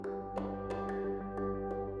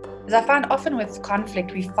Because I find often with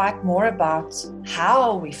conflict, we fight more about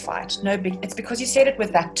how we fight. It's because you said it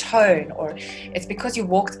with that tone, or it's because you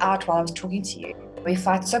walked out while I was talking to you. We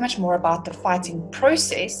fight so much more about the fighting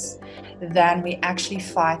process than we actually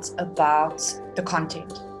fight about the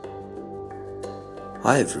content.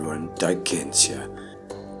 Hi everyone, Doug Kens here.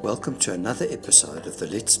 Welcome to another episode of the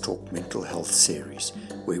Let's Talk Mental Health series,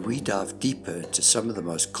 where we dive deeper into some of the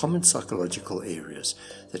most common psychological areas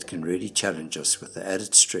that can really challenge us with the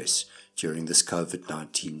added stress during this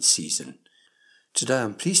COVID-19 season. Today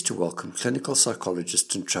I'm pleased to welcome clinical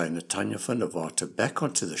psychologist and trainer Tanya van der Water back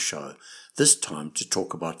onto the show, this time to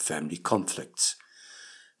talk about family conflicts.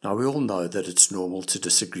 Now we all know that it's normal to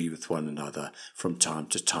disagree with one another from time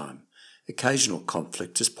to time. Occasional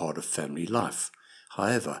conflict is part of family life.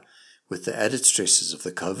 However, with the added stresses of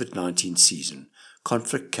the COVID-19 season,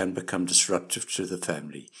 conflict can become disruptive to the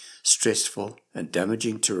family, stressful and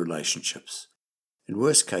damaging to relationships. In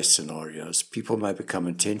worst-case scenarios, people may become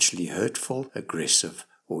intentionally hurtful, aggressive,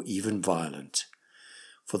 or even violent.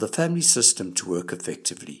 For the family system to work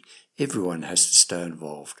effectively, everyone has to stay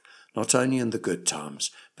involved, not only in the good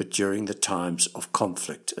times, but during the times of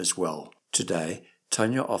conflict as well. Today,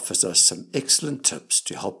 Tanya offers us some excellent tips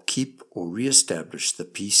to help keep or re-establish the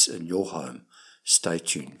peace in your home. Stay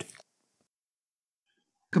tuned.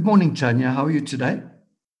 Good morning, Tanya. How are you today?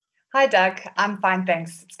 Hi, Doug. I'm fine,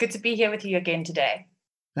 thanks. It's good to be here with you again today.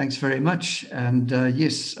 Thanks very much. And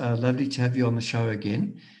lovely to have you on the show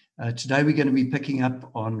again. Today we're going to be picking up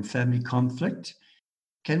on family conflict.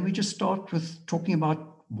 Can we just start with talking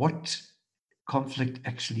about what conflict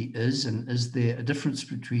actually is, and is there a difference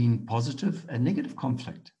between positive and negative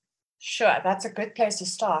conflict? Sure, that's a good place to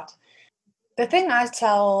start. The thing I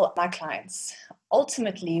tell my clients,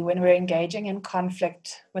 ultimately, when we're engaging in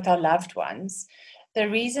conflict with our loved ones, the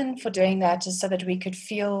reason for doing that is so that we could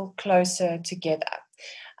feel closer together.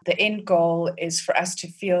 The end goal is for us to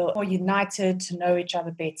feel more united, to know each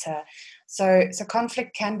other better. So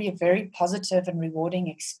conflict can be a very positive and rewarding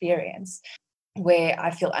experience where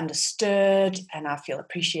I feel understood and I feel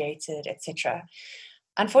appreciated, etc.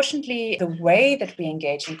 Unfortunately, the way that we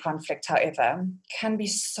engage in conflict, however, can be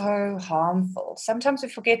so harmful. Sometimes we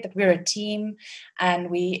forget that we're a team and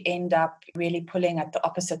we end up really pulling at the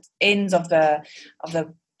opposite ends of the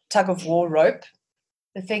tug of war rope.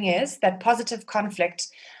 The thing is that positive conflict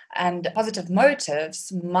and positive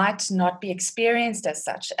motives might not be experienced as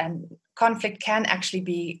such, and conflict can actually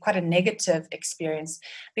be quite a negative experience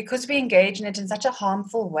because we engage in it in such a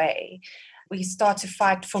harmful way. We start to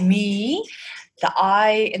fight for me, the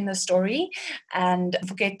I in the story, and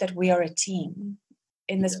forget that we are a team.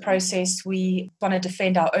 In this process, we want to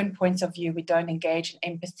defend our own points of view. We don't engage in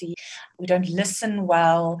empathy. We don't listen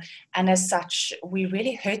well. And as such, we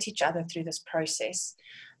really hurt each other through this process.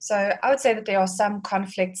 So I would say that there are some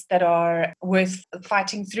conflicts that are worth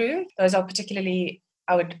fighting through. Those are particularly,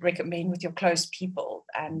 I would recommend, with your close people.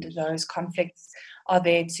 And those conflicts are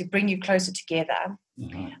there to bring you closer together.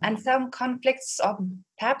 Mm-hmm. And some conflicts are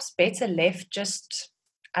perhaps better left just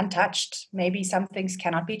untouched. Maybe some things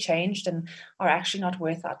cannot be changed and are actually not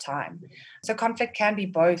worth our time. So conflict can be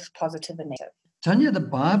both positive and negative. Tanya, the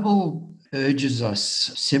Bible urges us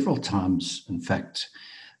several times, in fact,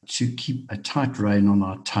 to keep a tight rein on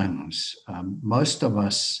our tongues. Most of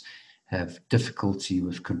us have difficulty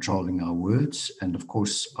with controlling our words, and of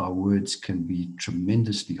course our words can be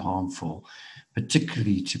tremendously harmful,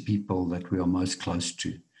 particularly to people that we are most close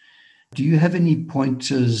to. Do you have any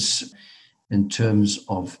pointers in terms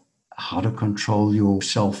of how to control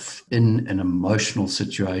yourself in an emotional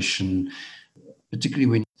situation, particularly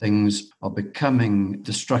when things are becoming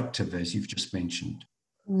destructive, as you've just mentioned?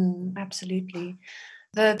 Absolutely.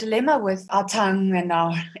 The dilemma with our tongue and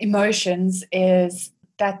our emotions is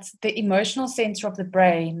that the emotional center of the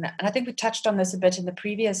brain, and I think we touched on this a bit in the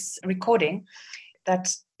previous recording,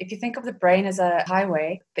 that if you think of the brain as a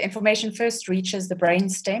highway, the information first reaches the brain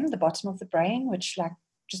stem, the bottom of the brain, which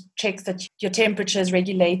just checks that your temperature is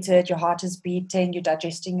regulated, your heart is beating, you're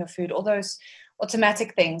digesting your food, all those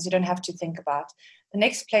automatic things you don't have to think about. The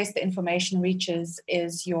next place the information reaches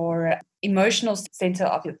is your emotional center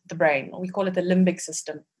of the brain. We call it the limbic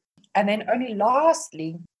system. And then only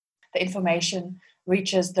lastly, the information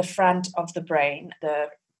reaches the front of the brain, the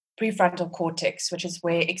prefrontal cortex, which is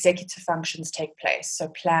where executive functions take place. So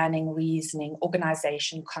planning, reasoning,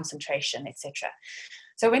 organization, concentration, etc.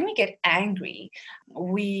 So when we get angry,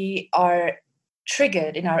 we are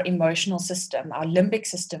triggered in our emotional system. Our limbic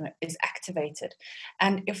system is activated.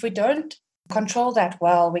 And if we don't control that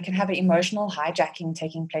well, we can have an emotional hijacking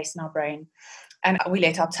taking place in our brain. And we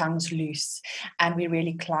let our tongues loose and we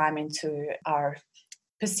really climb into our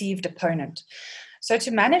perceived opponent. So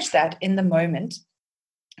to manage that in the moment,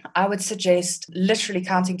 I would suggest literally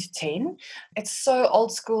counting to 10. It's so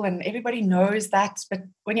old school and everybody knows that, but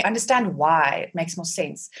when you understand why, it makes more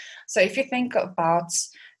sense. So if you think about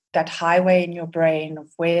that highway in your brain of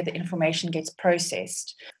where the information gets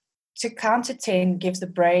processed, to count to 10 gives the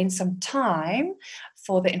brain some time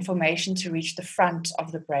for the information to reach the front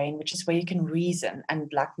of the brain, which is where you can reason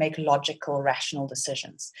and like make logical, rational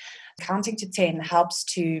decisions. Counting to 10 helps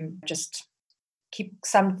to just keep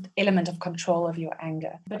some element of control of your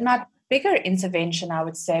anger. But my bigger intervention, I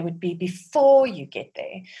would say, would be before you get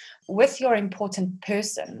there. With your important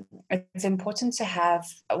person, it's important to have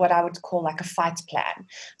what I would call like a fight plan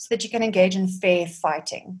so that you can engage in fair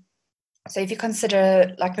fighting. So if you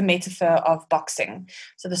consider like the metaphor of boxing,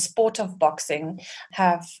 so the sport of boxing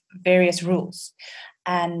have various rules.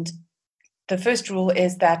 And the first rule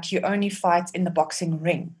is that you only fight in the boxing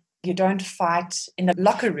ring. You don't fight in the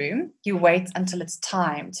locker room. You wait until it's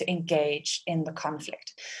time to engage in the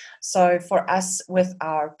conflict. So for us with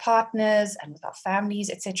our partners and with our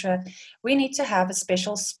families, etc., we need to have a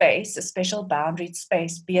special space, a special boundaried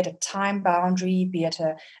space, be it a time boundary, be it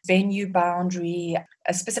a venue boundary,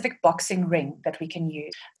 a specific boxing ring that we can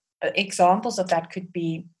use. Examples of that could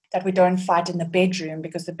be that we don't fight in the bedroom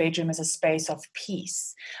because the bedroom is a space of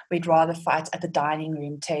peace. We'd rather fight at the dining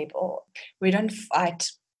room table. We don't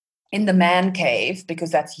fight in the man cave,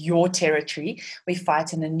 because that's your territory. We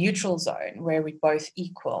fight in a neutral zone where we're both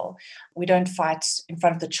equal. We don't fight in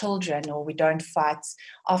front of the children, or we don't fight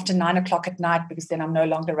after 9 o'clock at night because then I'm no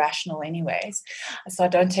longer rational anyways. So I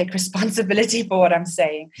don't take responsibility for what I'm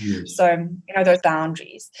saying. Yes. So, those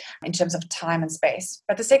boundaries in terms of time and space.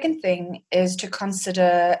 But the second thing is to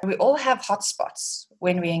consider we all have hotspots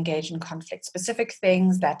when we engage in conflict, specific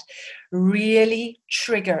things that really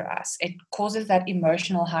trigger us. It causes that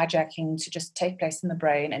emotional hijacking to just take place in the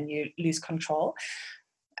brain and you lose control.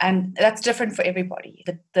 And that's different for everybody.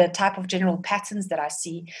 The type of general patterns that I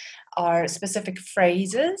see are specific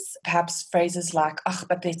phrases, perhaps phrases like,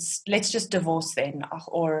 but let's just divorce then,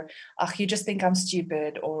 or you just think I'm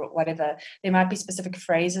stupid, or whatever. There might be specific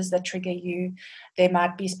phrases that trigger you. There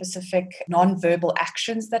might be specific non-verbal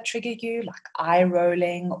actions that trigger you, like eye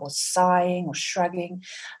rolling or sighing or shrugging.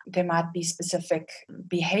 There might be specific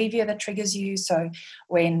behavior that triggers you. So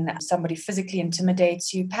when somebody physically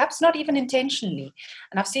intimidates you, perhaps not even intentionally.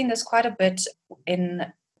 And I've seen this quite a bit in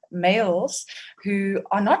males who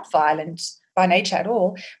are not violent by nature at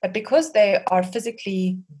all, but because they are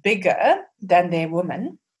physically bigger than their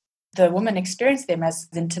woman, the women experience them as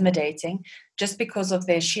intimidating just because of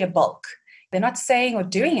their sheer bulk. They're not saying or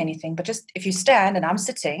doing anything, but just if you stand and I'm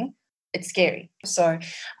sitting, it's scary. So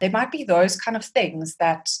there might be those kind of things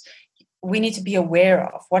that we need to be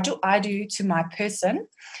aware of. What do I do to my person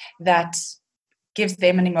that gives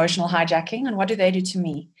them an emotional hijacking, and what do they do to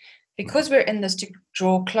me? Because we're in this to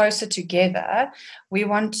draw closer together, we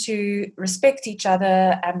want to respect each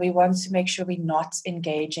other and we want to make sure we're not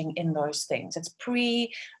engaging in those things. It's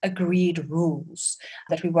pre-agreed rules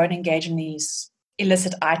that we won't engage in these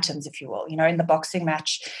illicit items, if you will. In the boxing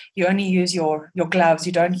match, you only use your gloves.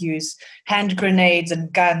 You don't use hand grenades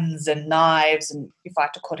and guns and knives, and you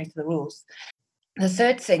fight according to the rules. The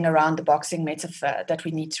third thing around the boxing metaphor that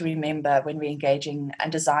we need to remember when we're engaging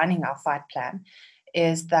and designing our fight plan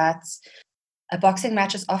is that a boxing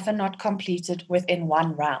match is often not completed within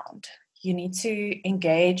one round. You need to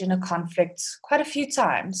engage in a conflict quite a few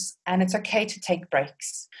times, and it's okay to take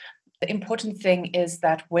breaks. The important thing is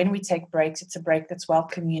that when we take breaks, it's a break that's well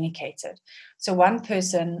communicated. So one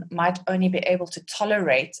person might only be able to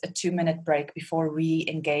tolerate a 2-minute break before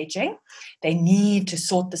re-engaging. They need to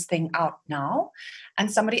sort this thing out now. And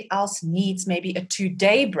somebody else needs maybe a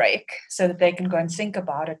 2-day break so that they can go and think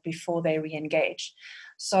about it before they re-engage.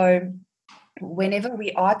 So whenever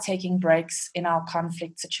we are taking breaks in our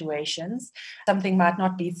conflict situations, something might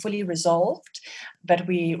not be fully resolved, but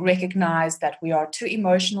we recognize that we are too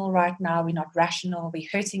emotional right now, we're not rational, we're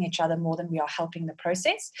hurting each other more than we are helping the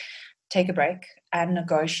process. Take a break and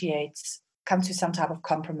negotiate, come to some type of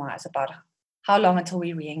compromise about how long until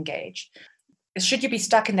we re-engage. Should you be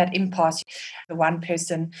stuck in that impasse, the one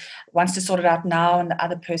person wants to sort it out now and the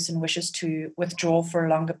other person wishes to withdraw for a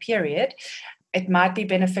longer period, it might be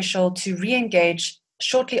beneficial to re-engage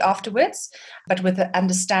shortly afterwards, but with the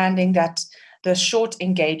understanding that the short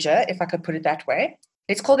engager, if I could put it that way,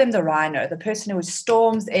 let's call them the rhino, the person who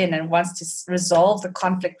storms in and wants to resolve the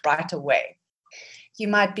conflict right away. You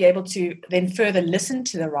might be able to then further listen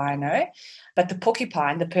to the rhino, but the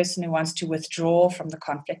porcupine, the person who wants to withdraw from the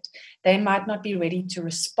conflict, they might not be ready to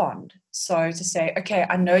respond. So to say, okay,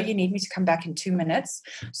 I know you need me to come back in 2 minutes,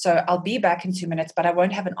 so I'll be back in 2 minutes, but I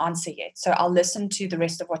won't have an answer yet. So I'll listen to the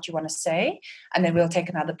rest of what you want to say, and then we'll take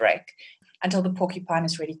another break until the porcupine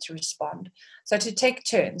is ready to respond. So to take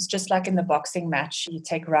turns, just like in the boxing match, you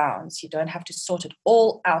take rounds. You don't have to sort it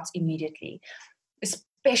all out immediately,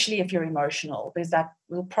 especially if you're emotional, because that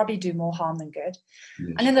will probably do more harm than good.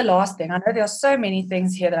 Yes. And then the last thing, I know there are so many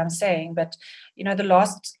things here that I'm saying, but the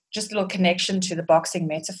last just little connection to the boxing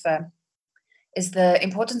metaphor is the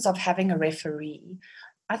importance of having a referee.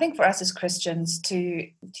 I think for us as Christians to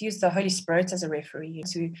use the Holy Spirit as a referee,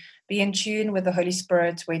 to be in tune with the Holy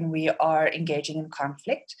Spirit when we are engaging in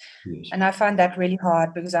conflict. Yes. And I find that really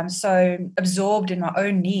hard because I'm so absorbed in my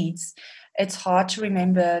own needs. It's hard to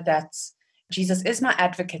remember that Jesus is my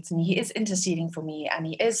advocate and he is interceding for me and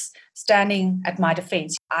he is standing at my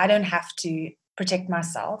defense. I don't have to protect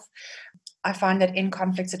myself. I find that in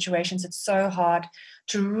conflict situations, it's so hard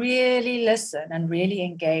to really listen and really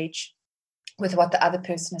engage with what the other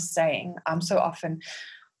person is saying. I'm so often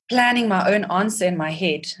planning my own answer in my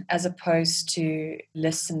head as opposed to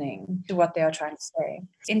listening to what they are trying to say.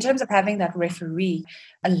 In terms of having that referee,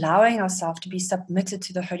 allowing ourselves to be submitted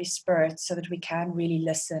to the Holy Spirit so that we can really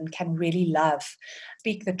listen, can really love,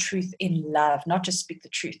 speak the truth in love, not just speak the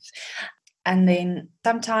truth. And then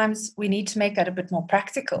sometimes we need to make that a bit more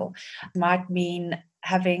practical. It might mean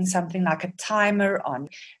having something like a timer on.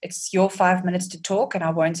 It's your 5 minutes to talk and I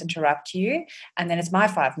won't interrupt you. And then it's my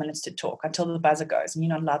 5 minutes to talk until the buzzer goes and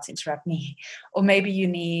you're not allowed to interrupt me. Or maybe you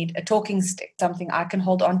need a talking stick, something I can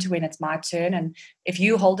hold on to when it's my turn. And if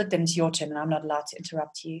you hold it, then it's your turn and I'm not allowed to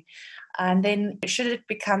interrupt you. And then should it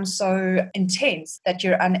become so intense that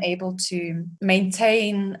you're unable to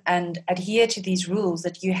maintain and adhere to these rules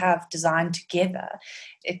that you have designed together,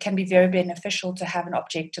 it can be very beneficial to have an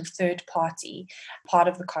objective third party part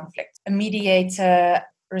of the conflict. A mediator,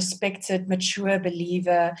 respected, mature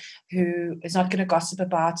believer who is not going to gossip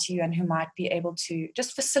about you and who might be able to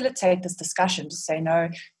just facilitate this discussion, to say, no,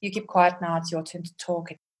 you keep quiet now, it's your turn to talk.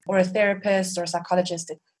 Or a therapist or a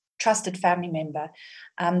psychologist, trusted family member.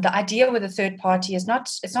 The idea with a third party is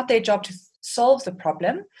it's not their job to solve the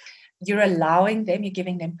problem. You're allowing them, you're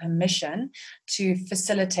giving them permission to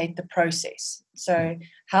facilitate the process. So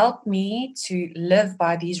help me to live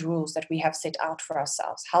by these rules that we have set out for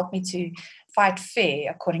ourselves. Help me to fight fair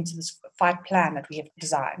according to this fight plan that we have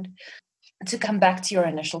designed. To come back to your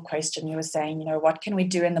initial question, you were saying, what can we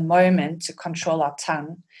do in the moment to control our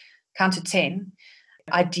tongue? Count to 10.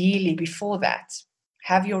 Ideally, before that,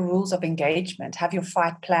 have your rules of engagement, have your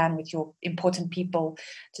fight plan with your important people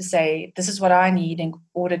to say, this is what I need in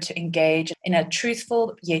order to engage in a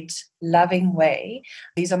truthful yet loving way.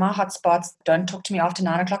 These are my hotspots. Don't talk to me after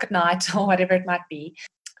 9 o'clock at night or whatever it might be.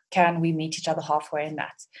 Can we meet each other halfway in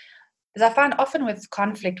that? Because I find often with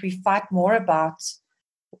conflict, we fight more about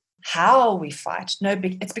how we fight. No,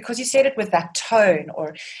 it's because you said it with that tone,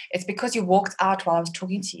 or it's because you walked out while I was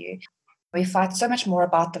talking to you. We fight so much more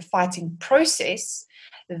about the fighting process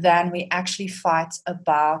than we actually fight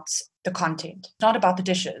about the content. It's not about the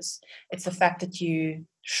dishes. It's the fact that you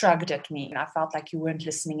shrugged at me and I felt like you weren't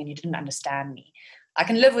listening and you didn't understand me. I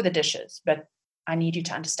can live with the dishes, but I need you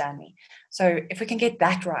to understand me. So if we can get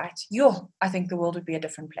that right, I think the world would be a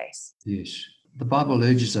different place. Yes. The Bible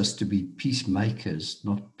urges us to be peacemakers,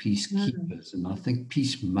 not peacekeepers. And I think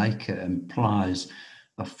peacemaker implies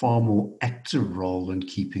a far more active role in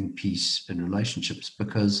keeping peace in relationships,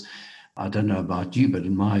 because I don't know about you, but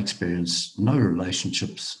in my experience, no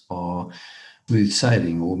relationships are smooth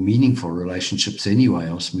sailing, or meaningful relationships anyway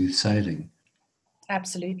are smooth sailing.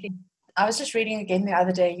 Absolutely. I was just reading again the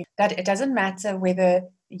other day that it doesn't matter whether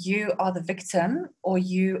you are the victim or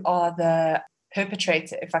you are the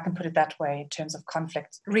perpetrator, if I can put it that way, in terms of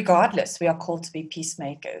conflict. Regardless, we are called to be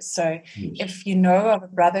peacemakers. So Yes. If you know of a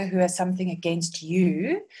brother who has something against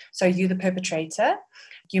you, so you the perpetrator,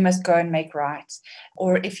 you must go and make right.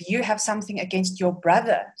 Or if you have something against your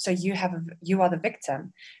brother, so you are the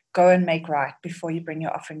victim, go and make right before you bring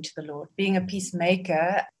your offering to the Lord. Being a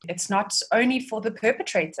peacemaker, it's not only for the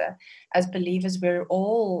perpetrator. As believers, we're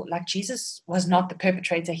all, like Jesus was not the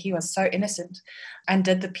perpetrator. He was so innocent and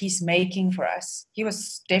did the peacemaking for us. He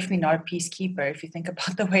was definitely not a peacekeeper if you think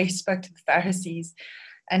about the way he spoke to the Pharisees.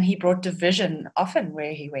 And he brought division often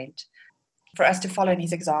where he went. For us to follow in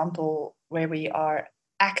his example where we are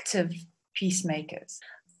active peacemakers,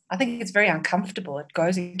 I think it's very uncomfortable. It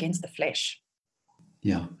goes against the flesh.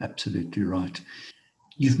 Yeah, absolutely right.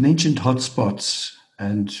 You've mentioned hotspots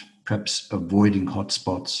and perhaps avoiding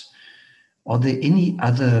hotspots. Are there any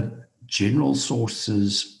other general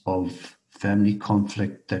sources of family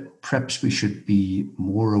conflict that perhaps we should be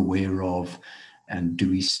more aware of And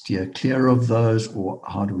do we steer clear of those, or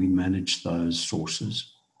how do we manage those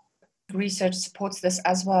sources? Research supports this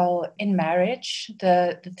as well. In marriage,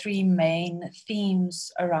 the three main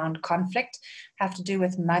themes around conflict have to do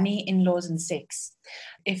with money, in-laws, and sex.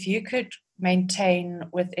 If you could maintain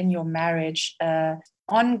within your marriage an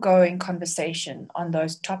ongoing conversation on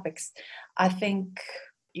those topics, I think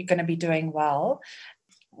you're going to be doing well.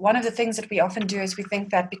 One of the things that we often do is we think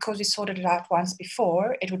that because we sorted it out once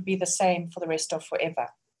before, it would be the same for the rest of forever.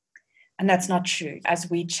 And that's not true. As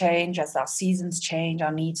we change, as our seasons change,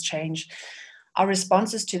 our needs change, our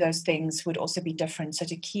responses to those things would also be different. So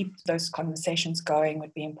to keep those conversations going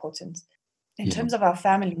would be important. In terms of our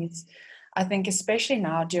families, I think especially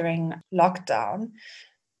now during lockdown,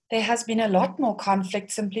 there has been a lot more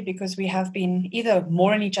conflict simply because we have been either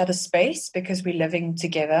more in each other's space because we're living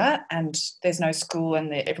together and there's no school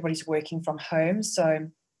and everybody's working from home. So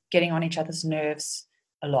getting on each other's nerves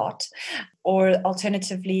a lot. Or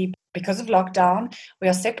alternatively, because of lockdown, we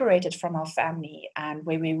are separated from our family, and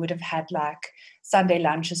where we would have had like Sunday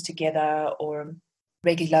lunches together or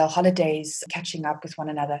regular holidays catching up with one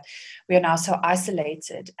another, we are now so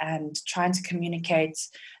isolated and trying to communicate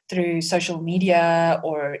through social media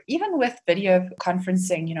or even with video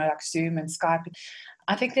conferencing, like Zoom and Skype.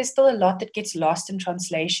 I think there's still a lot that gets lost in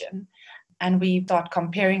translation. And we start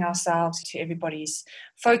comparing ourselves to everybody's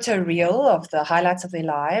photo reel of the highlights of their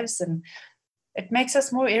lives. And it makes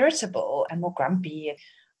us more irritable and more grumpy.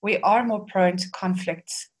 We are more prone to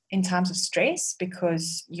conflict in times of stress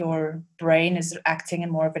because your brain is acting in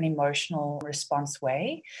more of an emotional response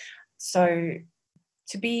way. So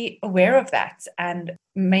to be aware of that and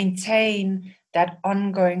maintain that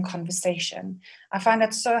ongoing conversation, I find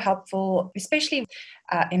that so helpful, especially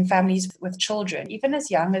in families with children, even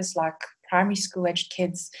as young as like primary school aged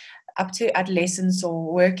kids up to adolescents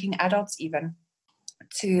or working adults even,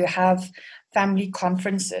 to have family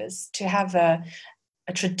conferences, to have a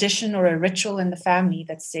tradition or a ritual in the family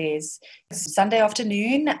that says Sunday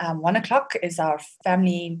afternoon, 1:00 is our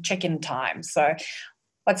family check-in time. So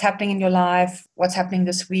what's happening in your life, what's happening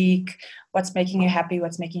this week, what's making you happy,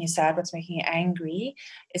 what's making you sad, what's making you angry?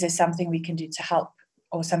 Is there something we can do to help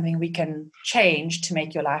or something we can change to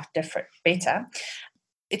make your life different, better?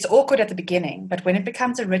 It's awkward at the beginning, but when it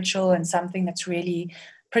becomes a ritual and something that's really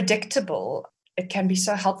predictable, it can be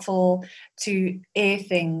so helpful to air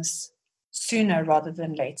things sooner rather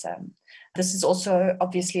than later. This is also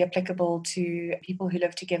obviously applicable to people who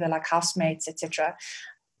live together, like housemates, etc.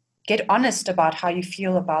 Get honest about how you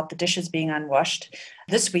feel about the dishes being unwashed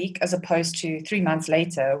this week as opposed to 3 months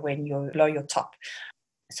later when you're below your top.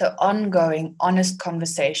 So ongoing, honest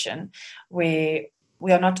conversation where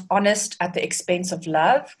we are not honest at the expense of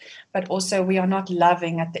love, but also we are not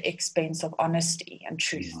loving at the expense of honesty and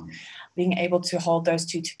truth. Yeah. Being able to hold those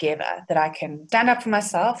two together, that I can stand up for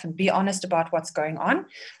myself and be honest about what's going on,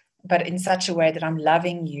 but in such a way that I'm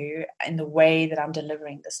loving you in the way that I'm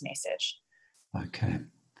delivering this message. Okay,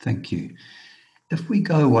 thank you. If we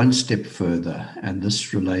go one step further, and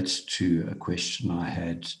this relates to a question I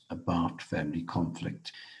had about family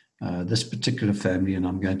conflict. This particular family, and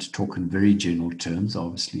I'm going to talk in very general terms,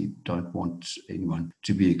 obviously don't want anyone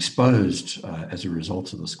to be exposed as a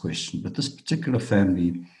result of this question, but this particular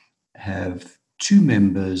family have two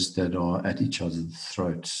members that are at each other's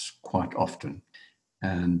throats quite often.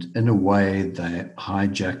 And in a way, they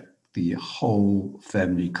hijack the whole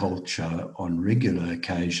family culture on regular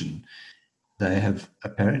occasion. They have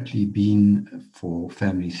apparently been for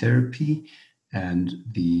family therapy, and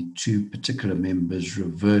the two particular members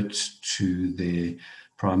revert to their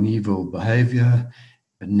primeval behavior,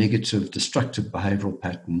 negative, destructive behavioral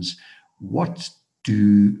patterns. What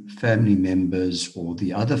do family members or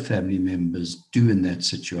the other family members do in that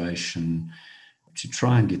situation to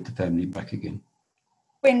try and get the family back again?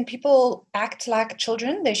 When people act like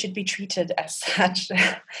children, they should be treated as such.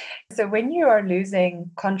 So when you are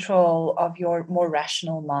losing control of your more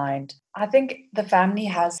rational mind, I think the family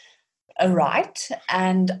has a right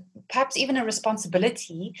and perhaps even a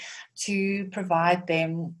responsibility to provide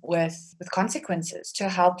them with consequences, to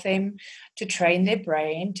help them to train their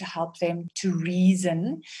brain, to help them to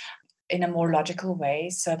reason in a more logical way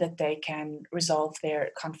so that they can resolve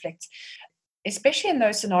their conflicts. Especially in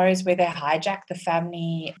those scenarios where they hijack the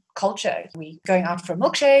family culture. We're going out for a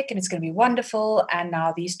milkshake and it's going to be wonderful. And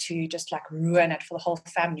now these two just like ruin it for the whole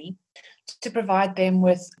family. To provide them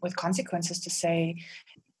with consequences to say,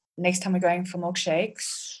 next time we're going for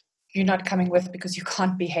milkshakes, you're not coming with because you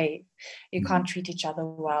can't behave. You can't treat each other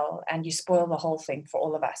well and you spoil the whole thing for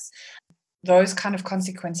all of us. Those kind of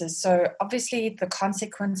consequences. So obviously the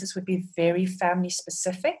consequences would be very family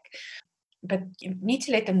specific. but you need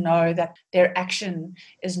to let them know that their action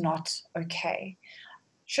is not okay.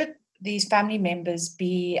 Should these family members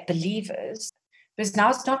be believers, because now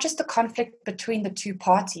it's not just the conflict between the two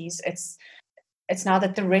parties, it's now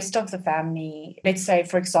that the rest of the family, let's say,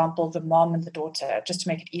 for example, the mom and the daughter, just to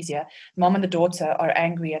make it easier, mom and the daughter are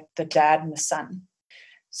angry at the dad and the son.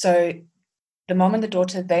 So the mom and the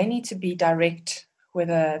daughter, they need to be direct with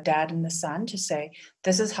the dad and the son to say,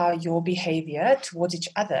 this is how your behavior towards each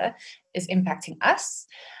other is impacting us,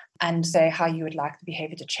 and say how you would like the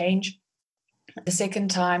behavior to change. The second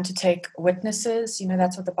time, to take witnesses.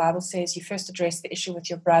 That's what the Bible says. You first address the issue with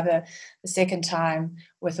your brother, the second time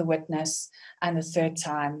with a witness, and the third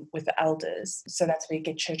time with the elders. So that's where you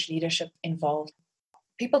get church leadership involved.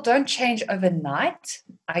 People don't change overnight.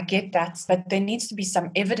 I get that, but there needs to be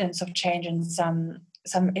some evidence of change and some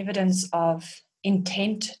evidence of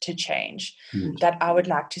intent to change that I would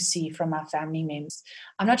like to see from our family members.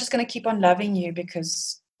 I'm not just going to keep on loving you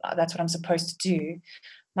because that's what I'm supposed to do.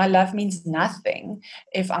 My love means nothing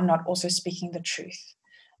if I'm not also speaking the truth.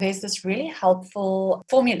 There's this really helpful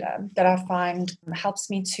formula that I find helps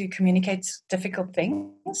me to communicate difficult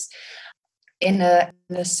things in an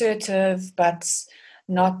assertive but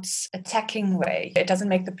not attacking way. It doesn't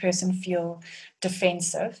make the person feel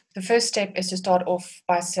defensive. The first step is to start off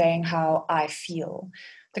by saying how I feel.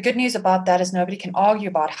 The good news about that is nobody can argue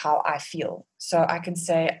about how I feel. So I can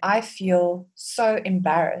say, I feel so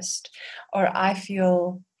embarrassed, or I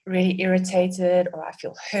feel really irritated, or I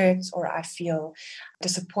feel hurt, or I feel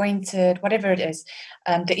disappointed, whatever it is,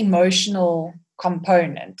 the emotional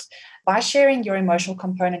component. By sharing your emotional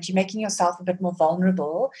component, you're making yourself a bit more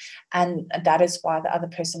vulnerable, and that is why the other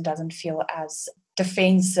person doesn't feel as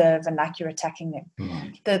defensive and like you're attacking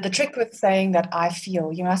them. The trick with saying that I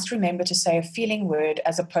feel, you must remember to say a feeling word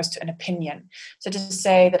as opposed to an opinion. So to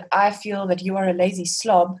say that I feel that you are a lazy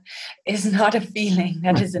slob is not a feeling,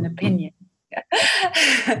 that is an opinion.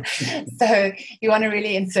 So you want to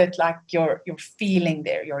really insert like your feeling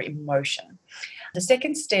there, your emotion. The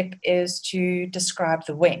second step is to describe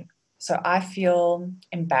the when. So I feel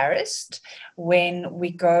embarrassed when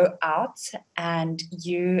we go out and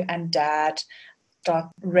you and Dad start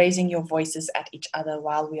raising your voices at each other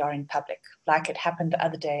while we are in public, like it happened the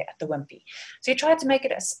other day at the Wimpy. So you try to make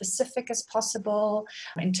it as specific as possible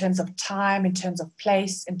in terms of time, in terms of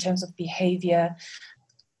place, in terms of behavior.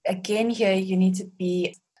 Again, here you need to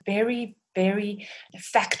be very, very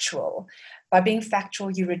factual. By being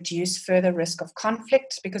factual, you reduce further risk of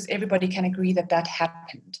conflict because everybody can agree that that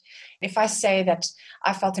happened. If I say that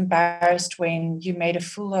I felt embarrassed when you made a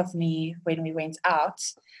fool of me when we went out,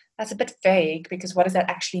 that's a bit vague because what does that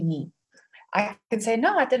actually mean? I can say,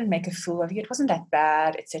 no, I didn't make a fool of you. It wasn't that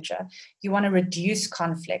bad, etc. You want to reduce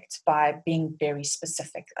conflict by being very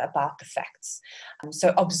specific about the facts.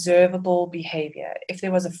 So observable behavior. If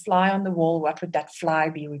there was a fly on the wall, what would that fly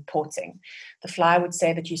be reporting? The fly would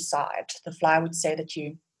say that you sighed. The fly would say that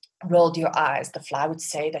you rolled your eyes. The fly would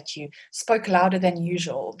say that you spoke louder than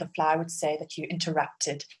usual. The fly would say that you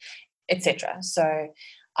interrupted, etc. So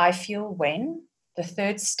I feel when. The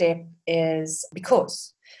third step is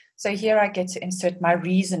because. So here I get to insert my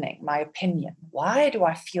reasoning, my opinion. Why do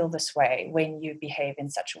I feel this way when you behave in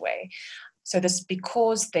such a way? So this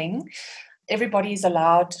because thing, everybody is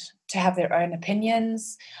allowed to have their own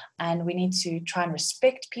opinions, and we need to try and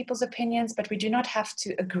respect people's opinions, but we do not have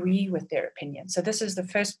to agree with their opinion. So this is the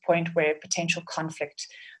first point where potential conflict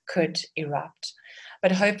could erupt.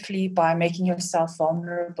 But hopefully by making yourself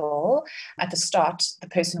vulnerable at the start, the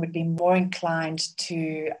person would be more inclined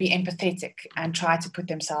to be empathetic and try to put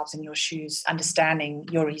themselves in your shoes, understanding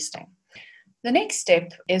your reasoning. The next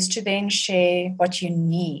step is to then share what you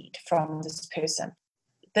need from this person.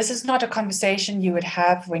 This is not a conversation you would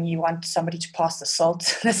have when you want somebody to pass the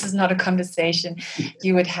salt. This is not a conversation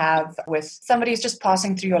you would have with somebody who's just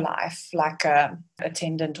passing through your life, like an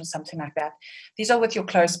attendant or something like that. These are with your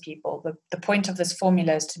close people. The point of this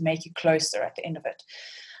formula is to make you closer at the end of it.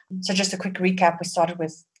 So just a quick recap. We started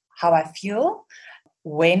with how I feel,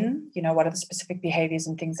 when, what are the specific behaviors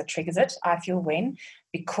and things that triggers it. I feel when,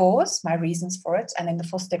 because, my reasons for it. And then the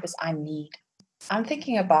fourth step is I need. I'm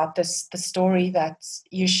thinking about the story that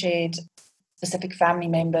you shared. Specific family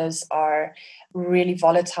members are really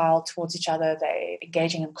volatile towards each other. They're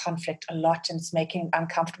engaging in conflict a lot, and it's making it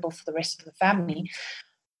uncomfortable for the rest of the family.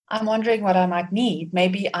 I'm wondering what I might need.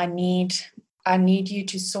 Maybe I need you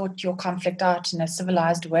to sort your conflict out in a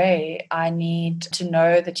civilized way. I need to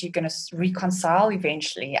know that you're going to reconcile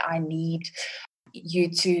eventually. I need you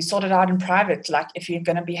to sort it out in private. Like if you're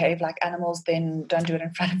going to behave like animals, then don't do it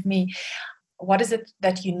in front of me. What is it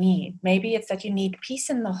that you need? Maybe it's that you need peace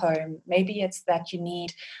in the home. Maybe it's that you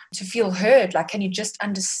need to feel heard. Like, can you just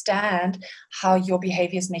understand how your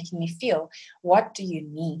behavior is making me feel? What do you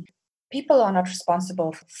need? People are not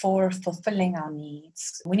responsible for fulfilling our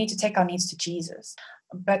needs. We need to take our needs to Jesus.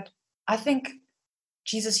 But I think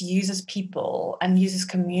Jesus uses people and uses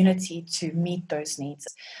community to meet those needs.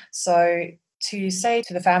 So to say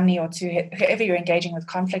to the family or to whoever you're engaging with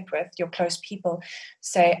conflict with, your close people,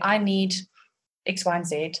 say, I need X, Y, and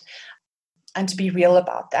Z, and to be real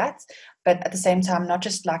about that. But at the same time, not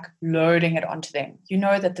just like loading it onto them. You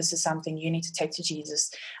know that this is something you need to take to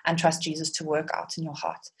Jesus and trust Jesus to work out in your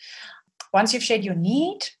heart. Once you've shared your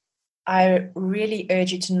need, I really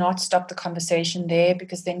urge you to not stop the conversation there,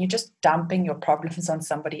 because then you're just dumping your problems on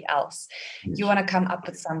somebody else. Yes. You want to come up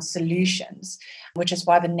with some solutions, which is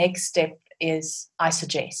why the next step is I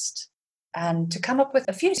suggest. And to come up with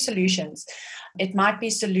a few solutions. It might be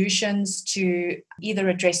solutions to either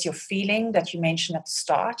address your feeling that you mentioned at the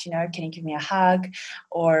start, can you give me a hug?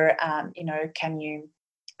 Or, can you,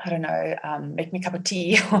 make me a cup of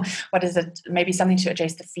tea? Or what is it? Maybe something to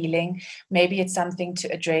address the feeling. Maybe it's something to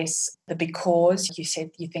address the because. You said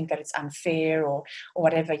you think that it's unfair or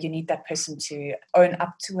whatever. You need that person to own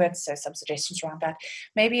up to it. So some suggestions around that.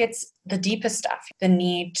 Maybe it's the deeper stuff, the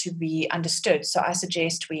need to be understood. So I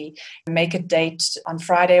suggest we make a date on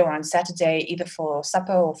Friday or on Saturday, either for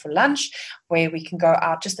supper or for lunch, where we can go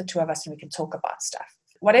out, just the two of us, and we can talk about stuff.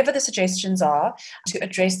 Whatever the suggestions are, to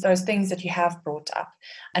address those things that you have brought up,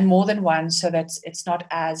 and more than one, so that it's not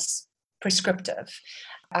as prescriptive.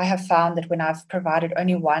 I have found that when I've provided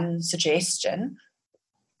only one suggestion,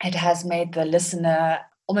 it has made the listener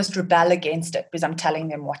almost rebel against it because I'm telling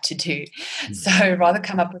them what to do. Mm-hmm. So rather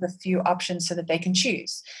come up with a few options so that they can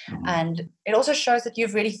choose. Mm-hmm. And it also shows that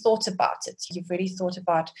you've really thought about it. You've really thought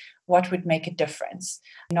about what would make a difference,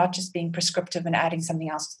 not just being prescriptive and adding something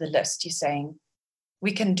else to the list. You're saying,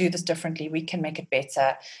 we can do this differently, we can make it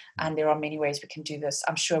better, and there are many ways we can do this.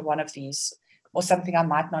 I'm sure one of these, or something I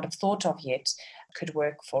might not have thought of yet, could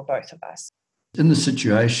work for both of us. In the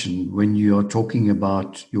situation, when you are talking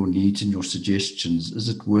about your needs and your suggestions, is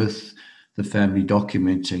it worth the family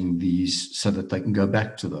documenting these so that they can go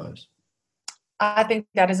back to those? I think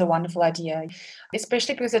that is a wonderful idea,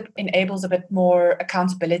 especially because it enables a bit more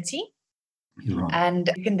accountability. You're right.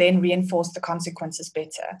 And you can then reinforce the consequences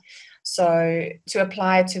better. So to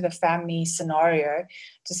apply to the family scenario,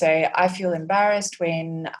 to say, I feel embarrassed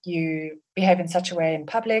when you behave in such a way in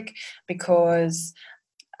public because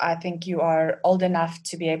I think you are old enough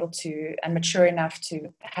to be able to and mature enough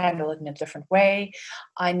to handle it in a different way.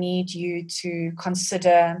 I need you to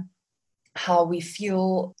consider how we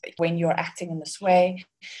feel when you're acting in this way.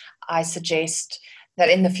 I suggest that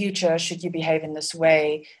in the future, should you behave in this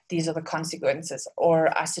way, these are the consequences.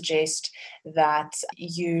 Or I suggest that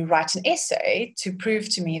you write an essay to prove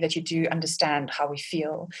to me that you do understand how we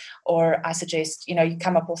feel. Or I suggest, you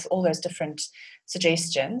come up with all those different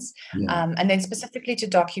suggestions. Yeah. And then specifically to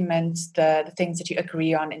document the things that you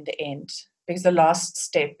agree on in the end. Because the last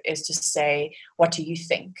step is to say, what do you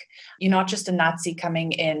think? You're not just a Nazi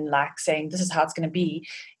coming in like saying, this is how it's going to be.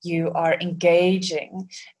 You are engaging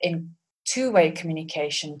in two-way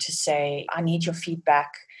communication to say, I need your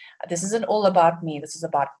feedback. This isn't all about me. This is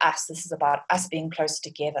about us. This is about us being close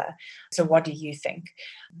together. So what do you think?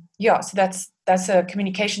 Yeah, so that's a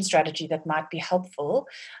communication strategy that might be helpful.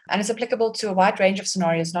 And it's applicable to a wide range of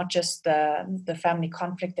scenarios, not just the family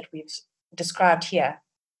conflict that we've described here.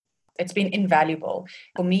 It's been invaluable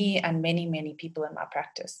for me and many, many people in my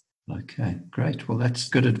practice. Okay, great. Well, that's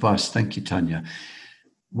good advice. Thank you, Tanya.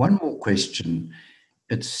 One more question.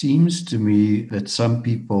 It seems to me that some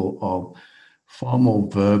people are far more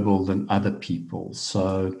verbal than other people.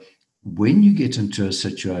 So when you get into a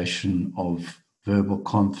situation of verbal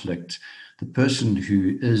conflict, the person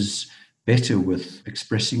who is better with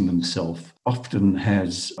expressing themselves often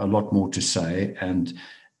has a lot more to say, and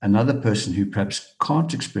another person who perhaps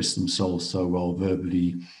can't express themselves so well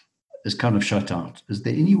verbally is kind of shut out. Is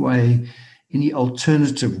there any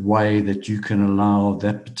alternative way that you can allow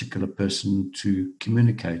that particular person to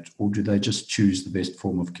communicate, or do they just choose the best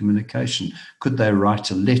form of communication? Could they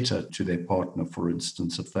write a letter to their partner, for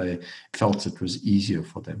instance, if they felt it was easier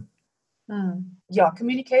for them? Yeah,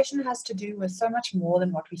 communication has to do with so much more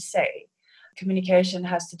than what we say. Communication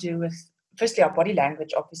has to do with, firstly, our body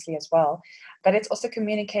language, obviously, as well. But it's also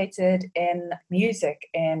communicated in music,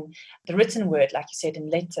 in the written word, like you said, in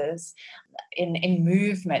letters, in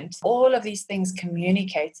movement. All of these things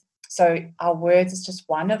communicate. So our words is just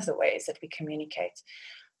one of the ways that we communicate.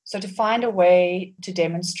 So to find a way to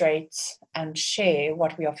demonstrate and share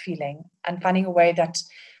what we are feeling, and finding a way that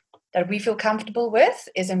that we feel comfortable with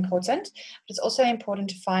is important, but it's also important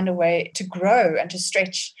to find a way to grow and to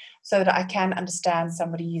stretch so that I can understand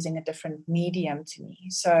somebody using a different medium to me.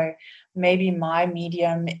 So maybe my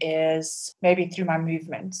medium is maybe through my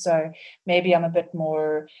movement. So maybe I'm a bit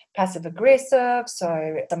more passive aggressive.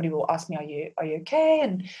 So somebody will ask me, are you okay?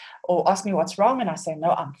 And or ask me what's wrong. And I say,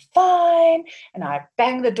 no, I'm fine. And I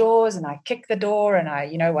bang the doors and I kick the door and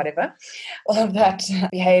I, whatever, all of that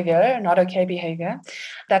behavior, not okay behavior.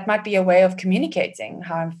 That might be a way of communicating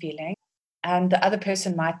how I'm feeling. And the other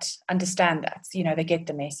person might understand that, they get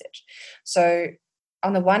the message. So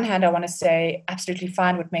on the one hand, I want to say, absolutely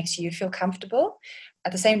fine, what makes you feel comfortable.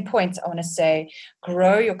 At the same point, I want to say,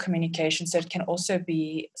 grow your communication so it can also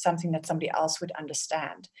be something that somebody else would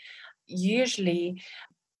understand. Usually,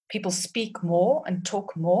 people speak more and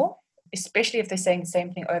talk more, especially if they're saying the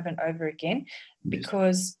same thing over and over again,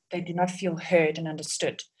 because they do not feel heard and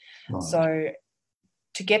understood. Right. So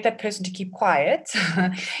to get that person to keep quiet,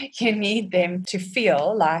 you need them to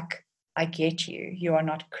feel like, I get you, you are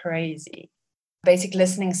not crazy. Basic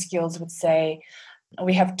listening skills would say,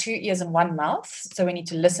 we have 2 ears and 1 mouth, so we need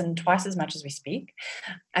to listen twice as much as we speak.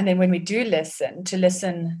 And then when we do listen, to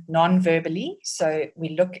listen non-verbally, so we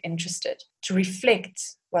look interested, to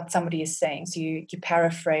reflect what somebody is saying. So you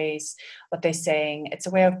paraphrase what they're saying. It's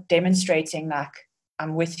a way of demonstrating, like,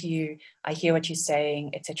 I'm with you, I hear what you're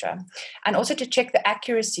saying, etc. And also to check the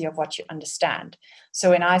accuracy of what you understand. So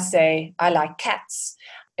when I say, I like cats,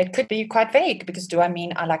 it could be quite vague, because do I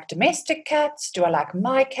mean I like domestic cats? Do I like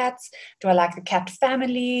my cats? Do I like the cat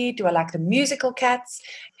family? Do I like the musical cats?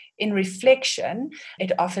 In reflection,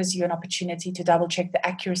 it offers you an opportunity to double check the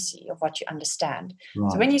accuracy of what you understand.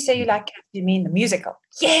 Right. So when you say you like cats, you mean the musical.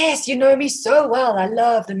 Yes, you know me so well. I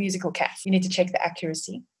love the musical cats. You need to check the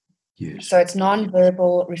accuracy. Yes. So it's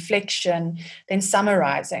non-verbal reflection, then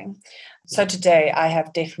summarizing. So today I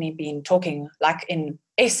have definitely been talking like in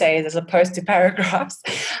essays as opposed to paragraphs.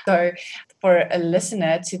 So for a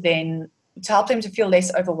listener to help them to feel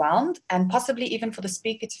less overwhelmed, and possibly even for the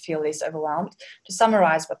speaker to feel less overwhelmed, to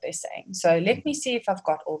summarize what they're saying. So let me see if I've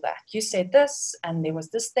got all that. You said this, and there was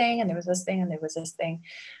this thing, and there was this thing, and there was this thing.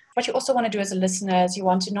 What you also want to do as a listener is you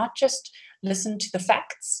want to not just listen to the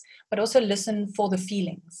facts, but also listen for the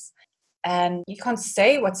feelings. And you can't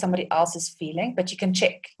say what somebody else is feeling, but you can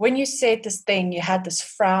check. When you said this thing, you had this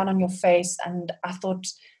frown on your face, and I thought,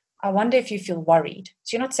 I wonder if you feel worried.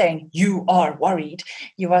 So you're not saying you are worried.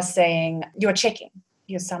 You are saying, you are checking.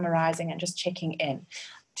 You're summarizing and just checking in.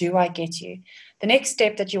 Do I get you? The next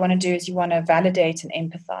step that you want to do is you want to validate and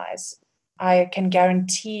empathize. I can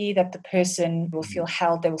guarantee that the person will feel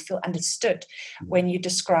held, they will feel understood when you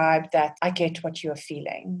describe that, I get what you are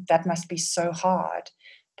feeling. That must be so hard.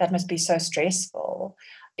 That must be so stressful.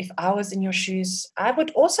 If I was in your shoes, I would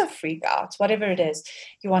also freak out, whatever it is.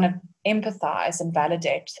 You want to empathize and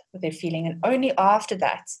validate what they're feeling. And only after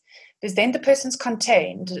that, because then the person's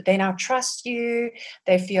contained. They now trust you.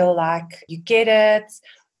 They feel like you get it.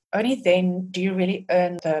 Only then do you really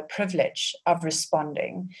earn the privilege of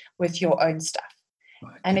responding with your own stuff.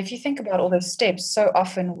 Right. And if you think about all those steps, so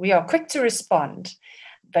often we are quick to respond,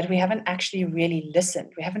 but we haven't actually really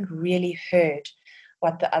listened. We haven't really heard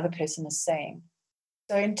what the other person is saying.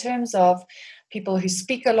 So in terms of people who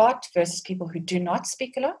speak a lot versus people who do not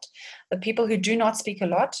speak a lot, the people who do not speak a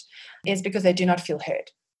lot is because they do not feel heard.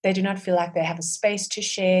 They do not feel like they have a space to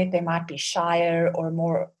share. They might be shyer or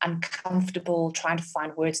more uncomfortable trying to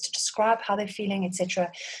find words to describe how they're feeling,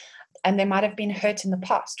 etc. And they might have been hurt in the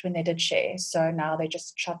past when they did share. So now they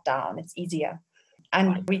just shut down. It's easier.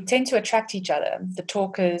 And we tend to attract each other. The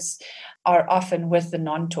talkers are often with the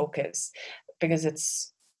non-talkers, because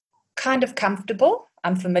it's kind of comfortable.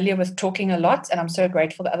 I'm familiar with talking a lot, and I'm so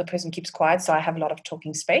grateful the other person keeps quiet, so I have a lot of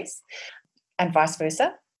talking space, and vice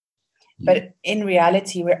versa. But in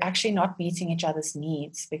reality, we're actually not meeting each other's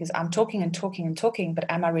needs, because I'm talking and talking and talking, but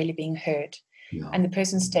am I really being heard? Yeah. And the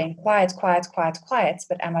person's staying quiet,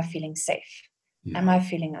 but am I feeling safe? Yeah. Am I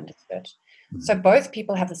feeling understood? Mm-hmm. So both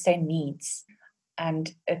people have the same needs,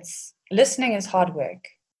 and listening is hard work.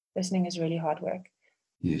 Listening is really hard work.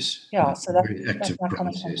 Yes. Yeah, so that's a very active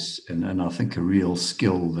process, and I think a real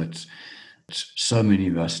skill that so many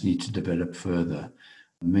of us need to develop further.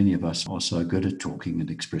 Many of us are so good at talking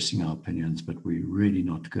and expressing our opinions, but we're really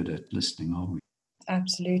not good at listening, are we?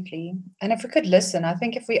 Absolutely. And if we could listen, I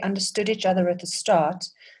think if we understood each other at the start,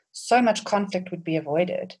 so much conflict would be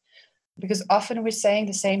avoided, because often we're saying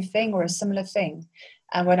the same thing or a similar thing.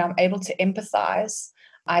 And when I'm able to empathize,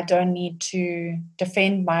 I don't need to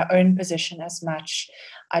defend my own position as much.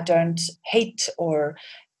 I don't hate, or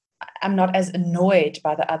I'm not as annoyed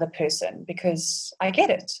by the other person, because I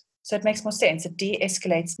get it. So it makes more sense. It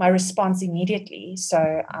de-escalates my response immediately.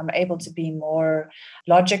 So I'm able to be more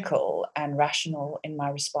logical and rational in my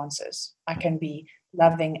responses. I can be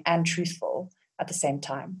loving and truthful at the same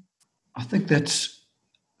time. I think that's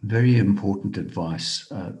very important advice.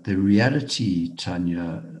 The reality,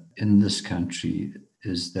 Tanya, in this country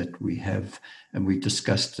is that we have, and we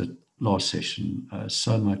discussed it last session,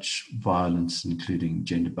 so much violence, including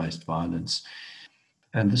gender-based violence.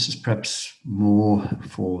 And this is perhaps more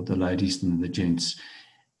for the ladies than the gents.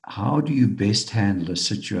 How do you best handle a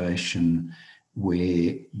situation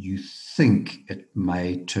where you think it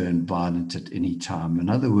may turn violent at any time? In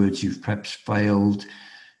other words, you've perhaps failed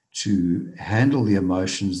to handle the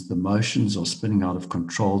emotions are spinning out of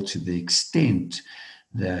control to the extent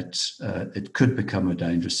that it could become a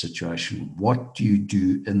dangerous situation. What do you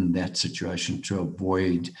do in that situation to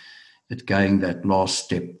avoid it going that last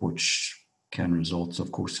step, which can result,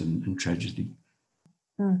 of course, in tragedy?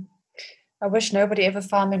 I wish nobody ever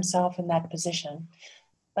found themselves in that position,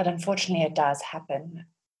 but unfortunately it does happen.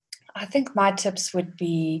 I think my tips would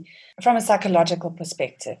be from a psychological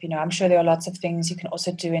perspective. I'm sure there are lots of things you can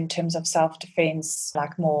also do in terms of self-defense,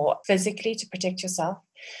 like more physically to protect yourself.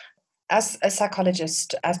 As a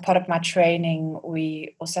psychologist, as part of my training,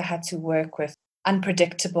 we also had to work with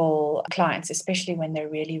unpredictable clients, especially when they're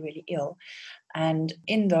really, really ill. And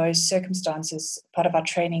in those circumstances, part of our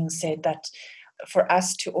training said that for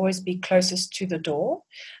us to always be closest to the door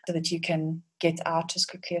so that you can get out as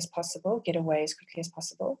quickly as possible, get away as quickly as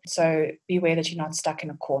possible. So be aware that you're not stuck in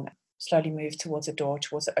a corner. Slowly move towards a door,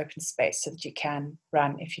 towards an open space so that you can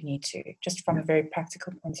run if you need to, just from a very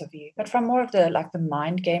practical point of view. But from more of the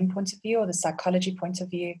mind game point of view or the psychology point of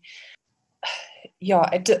view,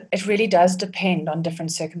 it really does depend on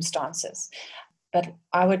different circumstances. But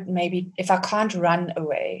I would maybe, if I can't run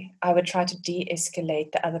away, I would try to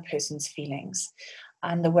de-escalate the other person's feelings.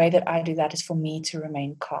 And the way that I do that is for me to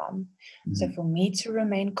remain calm. Mm-hmm. So for me to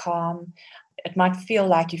remain calm, it might feel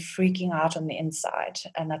like you're freaking out on the inside,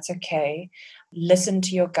 and that's okay. Listen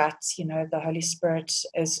to your guts. The Holy Spirit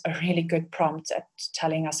is a really good prompt at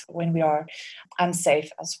telling us when we are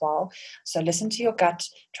unsafe as well. So listen to your gut,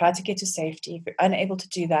 try to get to safety. If you're unable to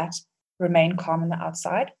do that, remain calm on the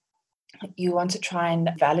outside. You want to try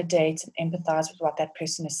and validate and empathize with what that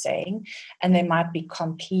person is saying, and they might be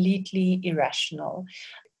completely irrational.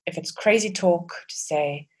 If it's crazy talk, to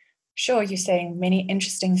say, sure, you're saying many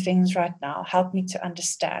interesting things right now. Help me to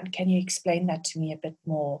understand. Can you explain that to me a bit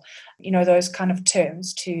more? Those kind of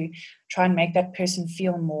terms to try and make that person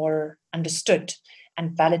feel more understood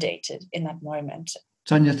and validated in that moment.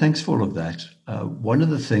 Tanya, thanks for all of that. One of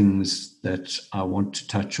the things that I want to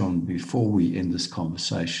touch on before we end this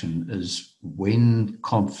conversation is when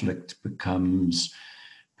conflict becomes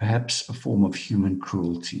perhaps a form of human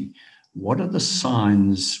cruelty. What are the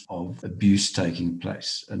signs of abuse taking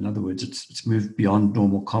place? In other words, it's moved beyond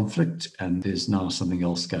normal conflict and there's now something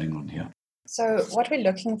else going on here. So what we're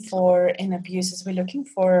looking for in abuse is we're looking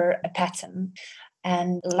for a pattern.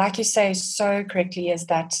 And like you say so correctly, is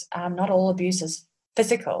that not all abuse is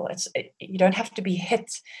physical. You don't have to be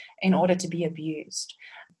hit in order to be abused.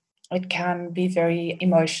 It can be very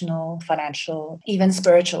emotional, financial, even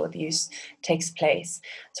spiritual abuse takes place.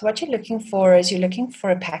 So what you're looking for is you're looking for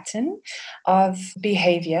a pattern of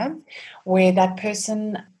behavior where that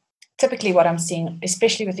person, typically what I'm seeing,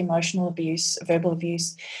 especially with emotional abuse, verbal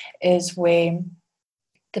abuse, is where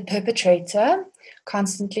the perpetrator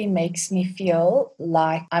constantly makes me feel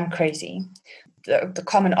like I'm crazy. The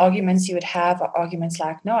common arguments you would have are arguments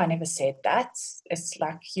like, no, I never said that. It's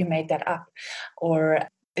like you made that up. Or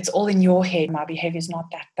it's all in your head. My behavior is not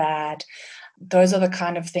that bad. Those are the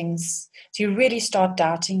kind of things. So you really start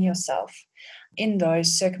doubting yourself. In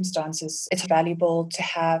those circumstances, it's valuable to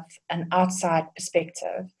have an outside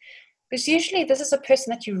perspective. Because usually this is a person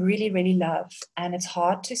that you really, really love. And it's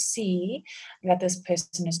hard to see that this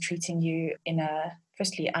person is treating you in a,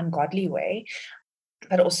 firstly, ungodly way,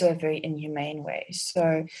 but also a very inhumane way.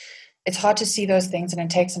 So it's hard to see those things, and it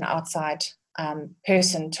takes an outside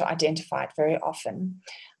person to identify it very often.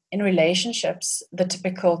 In relationships, the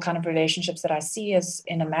typical kind of relationships that I see is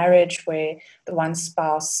in a marriage where the one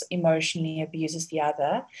spouse emotionally abuses the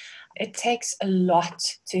other. It takes a lot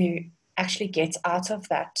to actually get out of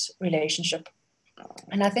that relationship.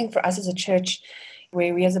 And I think for us as a church,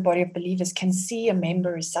 where we as a body of believers can see a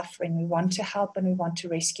member is suffering, we want to help and we want to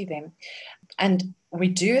rescue them. And we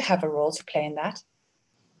do have a role to play in that,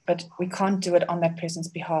 but we can't do it on that person's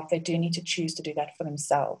behalf. They do need to choose to do that for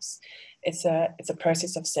themselves. It's a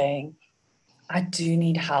process of saying, I do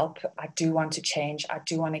need help. I do want to change. I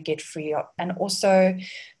do want to get free. And also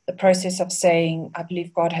the process of saying, I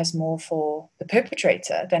believe God has more for the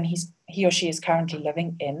perpetrator than he or she is currently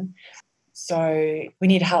living in. So we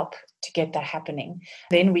need help to get that happening.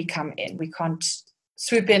 Then we come in. We can't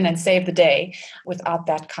swoop in and save the day without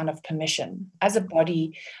that kind of permission. As a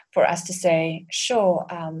body, for us to say, sure,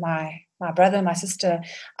 my brother, my sister,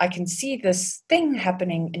 I can see this thing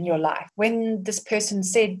happening in your life. When this person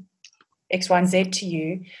said X, Y, and Z to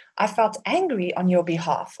you, I felt angry on your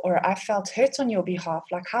behalf, or I felt hurt on your behalf.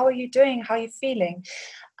 Like, how are you doing? How are you feeling?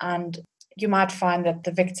 And you might find that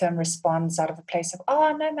the victim responds out of a place of,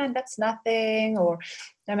 oh, no, man, that's nothing, or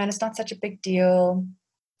no, man, it's not such a big deal.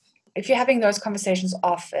 If you're having those conversations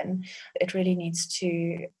often, it really needs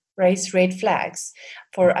to raise red flags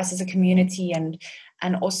for us as a community and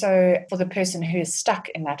also for the person who is stuck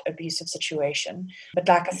in that abusive situation. But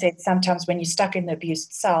like I said, sometimes when you're stuck in the abuse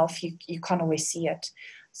itself, you can't always see it.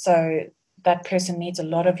 So that person needs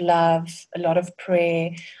a lot of love, a lot of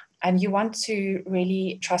prayer, and you want to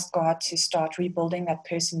really trust God to start rebuilding that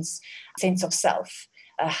person's sense of self,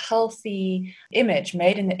 a healthy image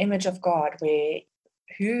made in the image of God, where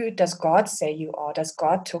who does God say you are? Does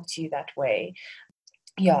God talk to you that way?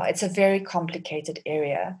 Yeah, it's a very complicated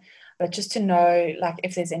area. But just to know, like,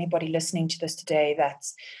 if there's anybody listening to this today that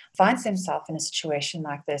finds themselves in a situation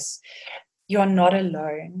like this, you are not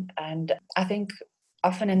alone. And I think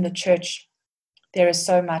often in the church, there is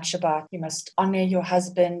so much about you must honor your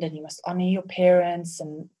husband and you must honor your parents.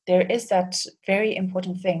 And there is that very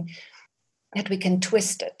important thing that we can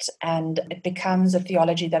twist it and it becomes a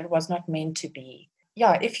theology that it was not meant to be.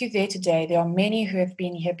 Yeah, if you're there today, there are many who have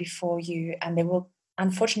been here before you, and there will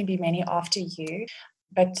unfortunately be many after you.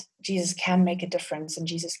 But Jesus can make a difference, and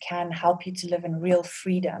Jesus can help you to live in real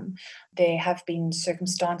freedom. There have been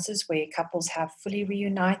circumstances where couples have fully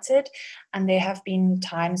reunited, and there have been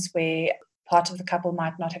times where part of the couple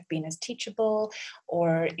might not have been as teachable,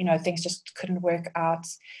 or things just couldn't work out.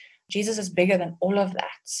 Jesus is bigger than all of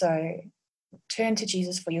that. So turn to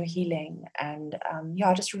Jesus for your healing. And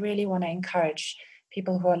I just really want to encourage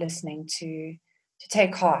people who are listening to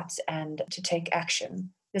take heart and to take action.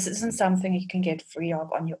 This isn't something you can get free of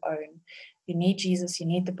on your own. You need Jesus, you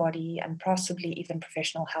need the body, and possibly even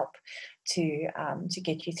professional help to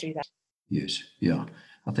get you through that. Yes, yeah.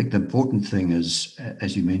 I think the important thing is,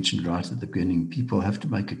 as you mentioned right at the beginning, people have to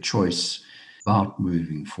make a choice about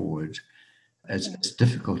moving forward. As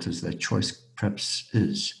difficult as that choice perhaps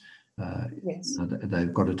is, Yes.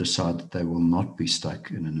 They've got to decide that they will not be stuck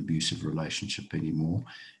in an abusive relationship anymore,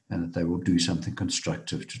 and that they will do something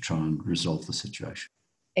constructive to try and resolve the situation.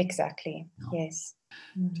 Exactly. Yeah. Yes.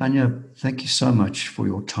 Tanya, thank you so much for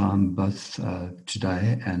your time, both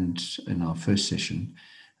today and in our first session.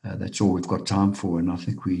 That's all we've got time for, and I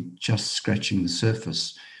think we're just scratching the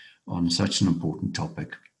surface on such an important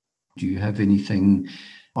topic. Do you have anything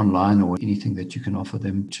online or anything that you can offer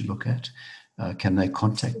them to look at? Can they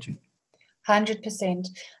contact you? 100%.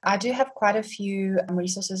 I do have quite a few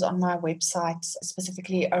resources on my website,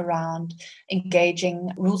 specifically around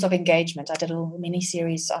rules of engagement. I did a little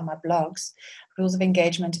mini-series on my blogs, rules of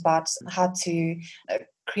engagement, about how to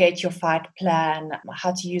create your fight plan,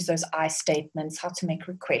 how to use those I statements, how to make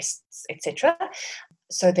requests, etc.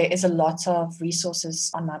 So there is a lot of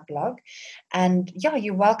resources on my blog. And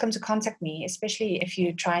you're welcome to contact me, especially if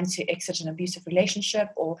you're trying to exit an abusive relationship,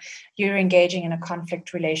 or you're engaging in a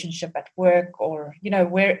conflict relationship at work, or,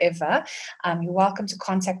 wherever. You're welcome to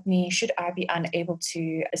contact me should I be unable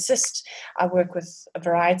to assist. I work with a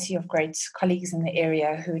variety of great colleagues in the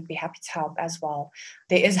area who would be happy to help as well.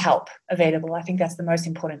 There is help available. I think that's the most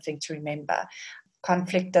important thing to remember.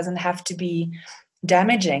 Conflict doesn't have to be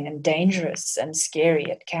damaging and dangerous and scary.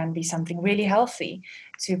 It can be something really healthy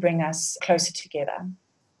to bring us closer together.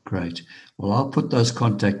 Great. Well, I'll put those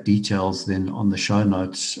contact details then on the show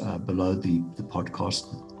notes below the podcast.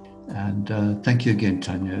 And thank you again,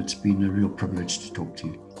 Tanya. It's been a real privilege to talk to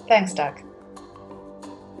you. Thanks, Doug.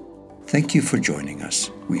 Thank you for joining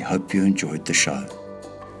us. We hope you enjoyed the show.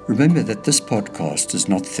 Remember that this podcast is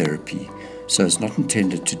not therapy, so it's not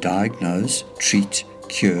intended to diagnose, treat,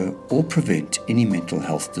 cure, or prevent any mental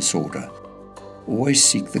health disorder. Always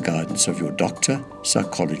seek the guidance of your doctor,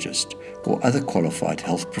 psychologist, or other qualified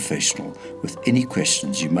health professional with any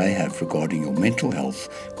questions you may have regarding your mental health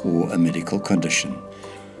or a medical condition.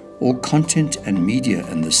 All content and media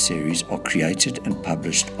in this series are created and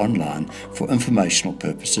published online for informational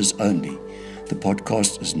purposes only. The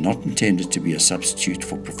podcast is not intended to be a substitute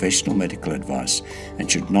for professional medical advice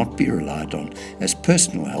and should not be relied on as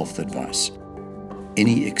personal health advice.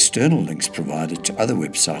 Any external links provided to other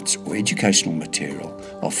websites or educational material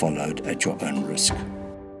are followed at your own risk.